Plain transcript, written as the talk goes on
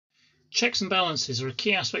Checks and balances are a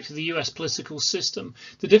key aspect of the US political system.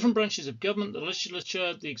 The different branches of government, the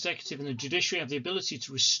legislature, the executive and the judiciary have the ability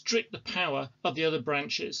to restrict the power of the other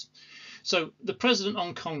branches. So the president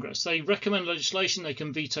on Congress, they recommend legislation, they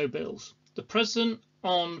can veto bills. The president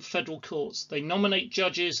on federal courts, they nominate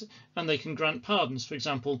judges and they can grant pardons. For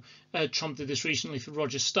example, Trump did this recently for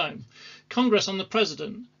Roger Stone. Congress on the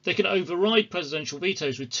president, they can override presidential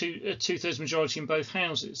vetoes with two-thirds majority in both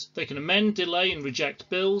houses. They can amend, delay and reject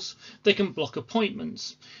bills. They can block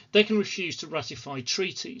appointments. They can refuse to ratify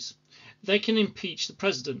treaties. They can impeach the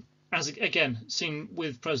president, as again seen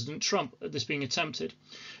with President Trump, this being attempted.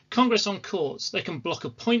 Congress on courts, they can block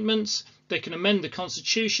appointments, they can amend the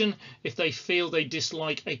Constitution if they feel they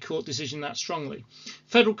dislike a court decision that strongly.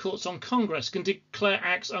 Federal courts on Congress can declare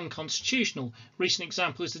acts unconstitutional. Recent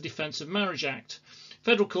example is the Defense of Marriage Act.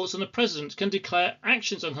 Federal courts on the president can declare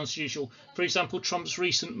actions unconstitutional, for example Trump's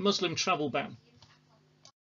recent Muslim travel ban.